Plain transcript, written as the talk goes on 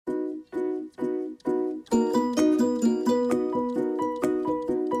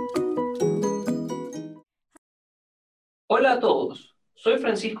Hola a todos, soy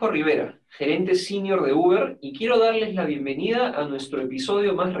Francisco Rivera, gerente senior de Uber, y quiero darles la bienvenida a nuestro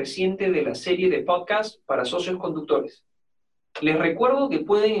episodio más reciente de la serie de podcast para socios conductores. Les recuerdo que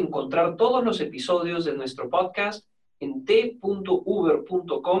pueden encontrar todos los episodios de nuestro podcast en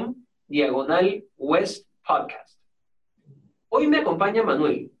t.uber.com/West Podcast. Hoy me acompaña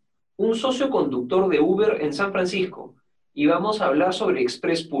Manuel, un socio conductor de Uber en San Francisco, y vamos a hablar sobre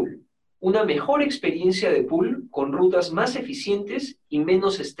Express Pool, una mejor experiencia de pool con rutas más eficientes y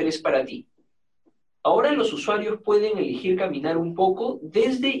menos estrés para ti. Ahora los usuarios pueden elegir caminar un poco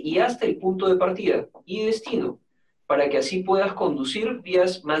desde y hasta el punto de partida y destino, para que así puedas conducir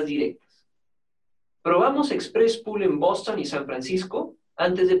vías más directas. Probamos Express Pool en Boston y San Francisco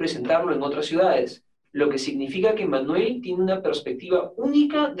antes de presentarlo en otras ciudades, lo que significa que Manuel tiene una perspectiva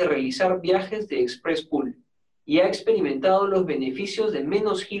única de realizar viajes de Express Pool y ha experimentado los beneficios de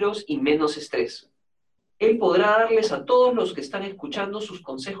menos giros y menos estrés. Él podrá darles a todos los que están escuchando sus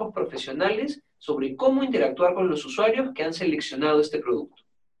consejos profesionales sobre cómo interactuar con los usuarios que han seleccionado este producto.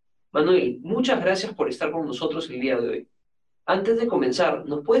 Manuel, muchas gracias por estar con nosotros el día de hoy. Antes de comenzar,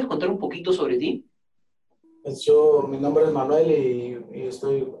 ¿nos puedes contar un poquito sobre ti? Mi nombre es Manuel y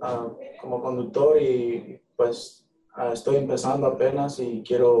estoy como conductor y pues estoy empezando apenas y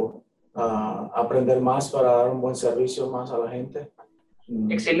quiero aprender más para dar un buen servicio más a la gente.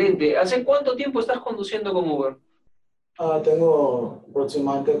 Excelente. ¿Hace cuánto tiempo estás conduciendo con Uber? Tengo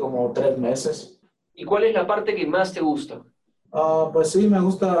aproximadamente como 3 meses. ¿Y cuál es la parte que más te gusta? Pues sí, me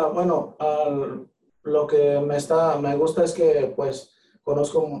gusta, bueno, lo que me gusta es que pues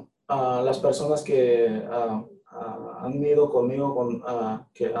conozco a las personas que han ido conmigo,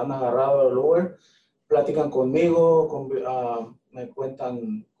 que han agarrado el Uber, platican conmigo, me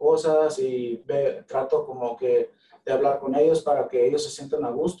cuentan cosas y trato como que de hablar con ellos para que ellos se sientan a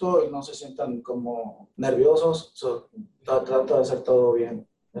gusto y no se sientan como nerviosos. Trato de hacer todo bien.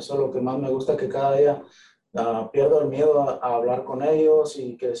 Eso es lo que más me gusta, que cada día pierdo el miedo a hablar con ellos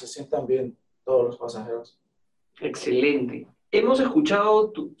y que se sientan bien todos los pasajeros. Excelente. Hemos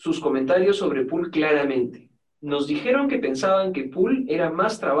escuchado sus comentarios sobre Pool claramente. Nos dijeron que pensaban que Pool era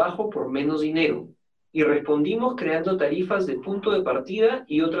más trabajo por menos dinero, y respondimos creando tarifas de punto de partida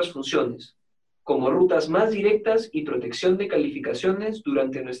y otras funciones, como rutas más directas y protección de calificaciones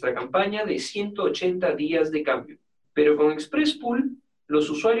durante nuestra campaña de 180 días de cambio. Pero con Express Pool, los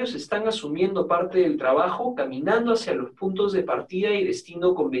usuarios están asumiendo parte del trabajo caminando hacia los puntos de partida y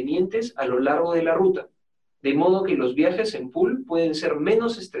destino convenientes a lo largo de la ruta, de modo que los viajes en pool pueden ser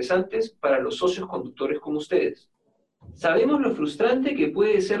menos estresantes para los socios conductores como ustedes. Sabemos lo frustrante que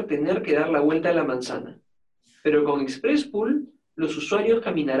puede ser tener que dar la vuelta a la manzana, pero con Express Pool, los usuarios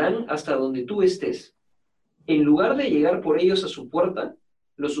caminarán hasta donde tú estés. En lugar de llegar por ellos a su puerta,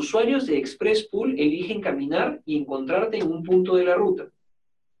 los usuarios de Express Pool eligen caminar y encontrarte en un punto de la ruta.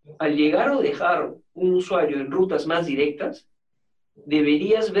 Al llegar o dejar un usuario en rutas más directas,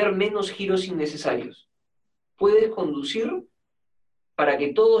 deberías ver menos giros innecesarios. Puedes conducir para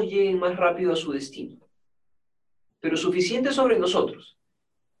que todos lleguen más rápido a su destino. Pero suficiente sobre nosotros.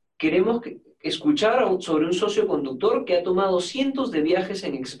 Queremos escuchar sobre un socio conductor que ha tomado cientos de viajes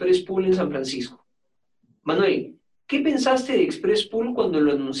en Express Pool en San Francisco. Manuel, ¿qué pensaste de Express Pool cuando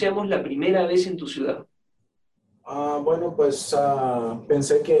lo anunciamos la primera vez en tu ciudad? Bueno, pues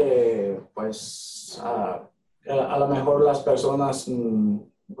pensé que pues a lo mejor las personas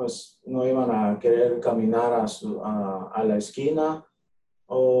pues no iban a querer caminar a la esquina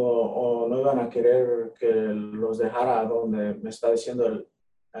o no iban a querer que los dejara donde me está diciendo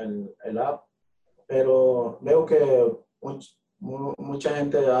el app, pero veo que mucha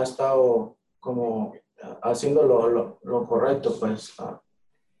gente ha estado como haciendo lo correcto, pues.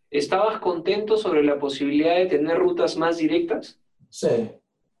 ¿Estabas contento sobre la posibilidad de tener rutas más directas? Sí.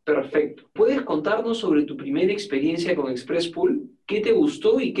 Perfecto. ¿Puedes contarnos sobre tu primera experiencia con Express Pool? ¿Qué te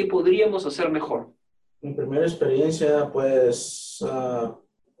gustó y qué podríamos hacer mejor? Mi primera experiencia, pues,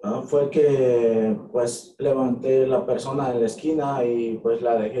 fue que, pues, levanté la persona en la esquina y, pues,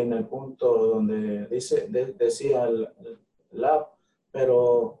 la dejé en el punto donde decía el app,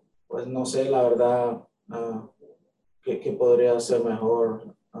 pero, pues, no sé, la verdad, qué podría ser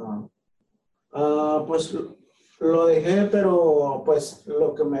mejor. Pues, lo dejé, pero, pues,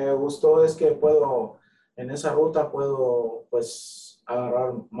 lo que me gustó es que en esa ruta puedo, pues,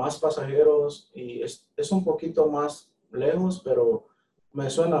 agarrar más pasajeros y es un poquito más lejos, pero me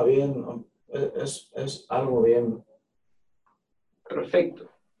suena bien, es algo bien. Perfecto.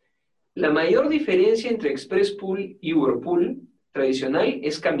 La mayor diferencia entre Express Pool y Uber Pool tradicional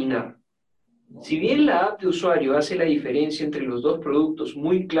es caminar. Si bien la app de usuario hace la diferencia entre los dos productos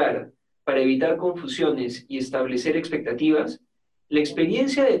muy clara Para evitar confusiones y establecer expectativas, la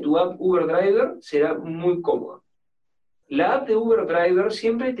experiencia de tu app Uber Driver será muy cómoda. La app de Uber Driver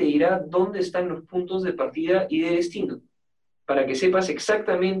siempre te dirá dónde están los puntos de partida y de destino, para que sepas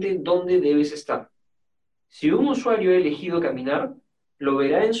exactamente dónde debes estar. Si un usuario ha elegido caminar, lo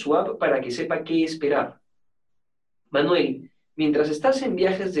verá en su app para que sepa qué esperar. Manuel, mientras estás en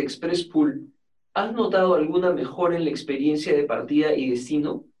viajes de Express Pool, ¿has notado alguna mejora en la experiencia de partida y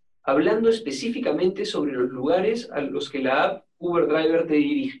destino? Hablando específicamente sobre los lugares a los que la app Uber Driver te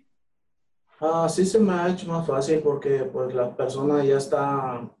dirige. Sí se me ha hecho más fácil porque pues la persona ya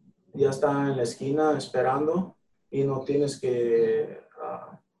está en la esquina esperando y no tienes que,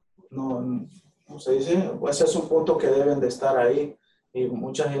 no, ¿cómo se dice? Pues es un punto que deben de estar ahí y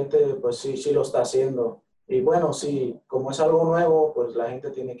mucha gente pues sí, sí lo está haciendo. Y bueno, sí, como es algo nuevo, pues la gente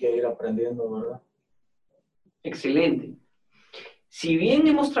tiene que ir aprendiendo, ¿verdad? Excelente. Si bien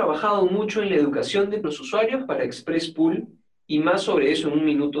hemos trabajado mucho en la educación de los usuarios para Express Pool, y más sobre eso en un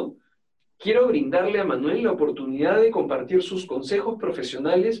minuto, quiero brindarle a Manuel la oportunidad de compartir sus consejos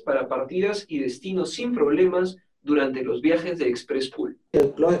profesionales para partidas y destinos sin problemas durante los viajes de Express Pool.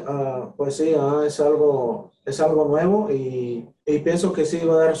 Pues sí, es algo nuevo y pienso que sí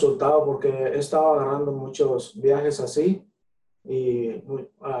va a dar resultado porque he estado agarrando muchos viajes así y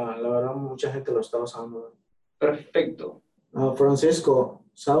la verdad mucha gente lo está usando. Perfecto. Francisco,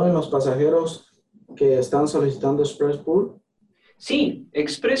 ¿saben los pasajeros que están solicitando ExpressPool? Sí,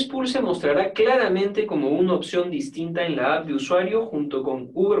 Express Pool se mostrará claramente como una opción distinta en la app de usuario junto con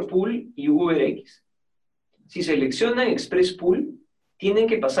Uber Pool y UberX. Si seleccionan Express Pool, tienen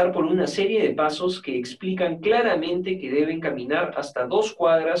que pasar por una serie de pasos que explican claramente que deben caminar hasta 2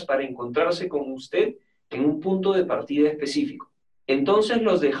 cuadras para encontrarse con usted en un punto de partida específico. Entonces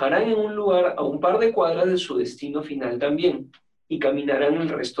los dejarán en un lugar a un par de cuadras de su destino final también, y caminarán el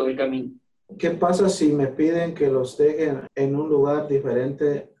resto del camino. ¿Qué pasa si me piden que los dejen en un lugar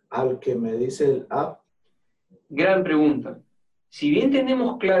diferente al que me dice el app? Gran pregunta. Si bien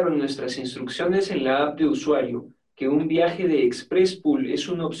tenemos claro en nuestras instrucciones en la app de usuario que un viaje de Express Pool es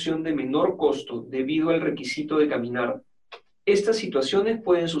una opción de menor costo debido al requisito de caminar, estas situaciones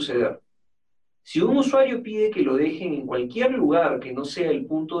pueden suceder. Si un usuario pide que lo dejen en cualquier lugar que no sea el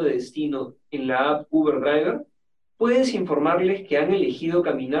punto de destino en la app Uber Driver, puedes informarles que han elegido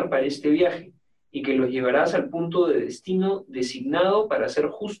caminar para este viaje y que los llevarás al punto de destino designado para ser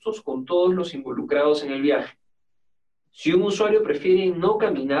justos con todos los involucrados en el viaje. Si un usuario prefiere no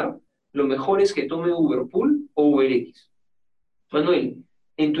caminar, lo mejor es que tome Uberpool o UberX. Manuel,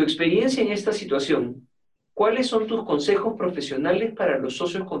 en tu experiencia en esta situación, ¿cuáles son tus consejos profesionales para los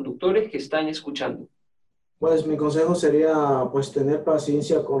socios conductores que están escuchando? Pues mi consejo sería pues tener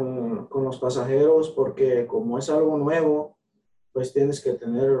paciencia con los pasajeros porque como es algo nuevo, pues tienes que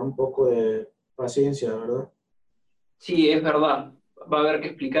tener un poco de paciencia, ¿verdad? Sí, es verdad. Va a haber que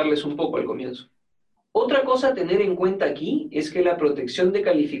explicarles un poco al comienzo. Otra cosa a tener en cuenta aquí es que la protección de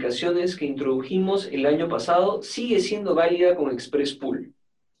calificaciones que introdujimos el año pasado sigue siendo válida con Express Pool.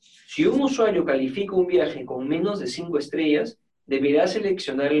 Si un usuario califica un viaje con menos de 5 estrellas, deberá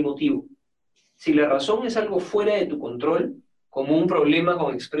seleccionar el motivo. Si la razón es algo fuera de tu control, como un problema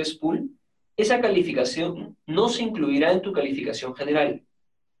con Express Pool, esa calificación no se incluirá en tu calificación general.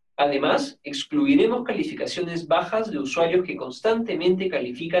 Además, excluiremos calificaciones bajas de usuarios que constantemente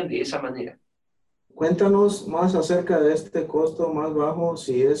califican de esa manera. Cuéntanos más acerca de este costo más bajo.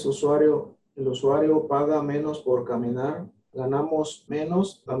 Si es el usuario paga menos por caminar, ¿ganamos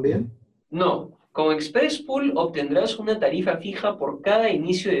menos también? No, con Express Pool obtendrás una tarifa fija por cada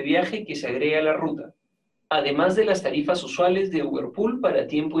inicio de viaje que se agrega a la ruta, además de las tarifas usuales de Uberpool para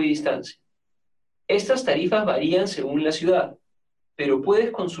tiempo y distancia. Estas tarifas varían según la ciudad, pero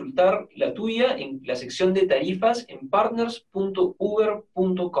puedes consultar la tuya en la sección de tarifas en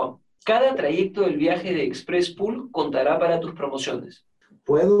partners.uber.com. Cada trayecto del viaje de Express Pool contará para tus promociones.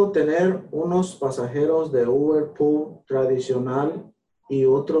 ¿Puedo tener unos pasajeros de Uber Pool tradicional y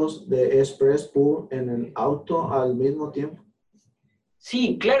otros de Express Pool en el auto al mismo tiempo?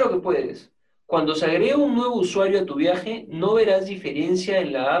 Sí, claro que puedes. Cuando se agrega un nuevo usuario a tu viaje, no verás diferencia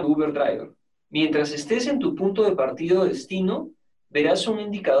en la app Uber Driver. Mientras estés en tu punto de partida o destino, verás un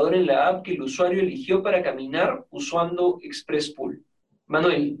indicador en la app que el usuario eligió para caminar usando Express Pool.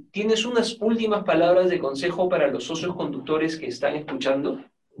 Manuel, ¿tienes unas últimas palabras de consejo para los socios conductores que están escuchando?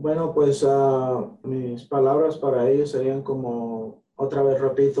 Bueno, pues mis palabras para ellos serían como, otra vez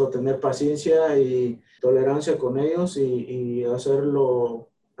repito, tener paciencia y tolerancia con ellos y hacerlo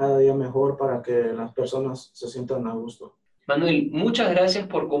cada día mejor para que las personas se sientan a gusto. Manuel, muchas gracias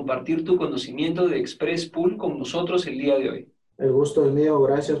por compartir tu conocimiento de Express Pool con nosotros el día de hoy. El gusto es mío,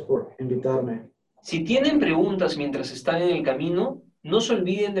 gracias por invitarme. Si tienen preguntas mientras están en el camino, no se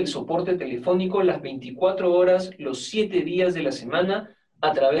olviden del soporte telefónico las 24 horas, los 7 días de la semana,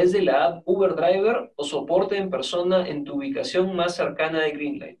 a través de la app Uber Driver o soporte en persona en tu ubicación más cercana de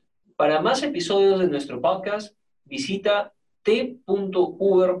Greenlight. Para más episodios de nuestro podcast, visita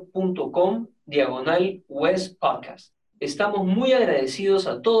t.uber.com/West Podcast. Estamos muy agradecidos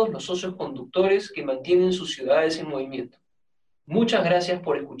a todos los socios conductores que mantienen sus ciudades en movimiento. Muchas gracias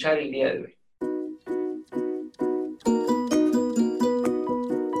por escuchar el día de hoy.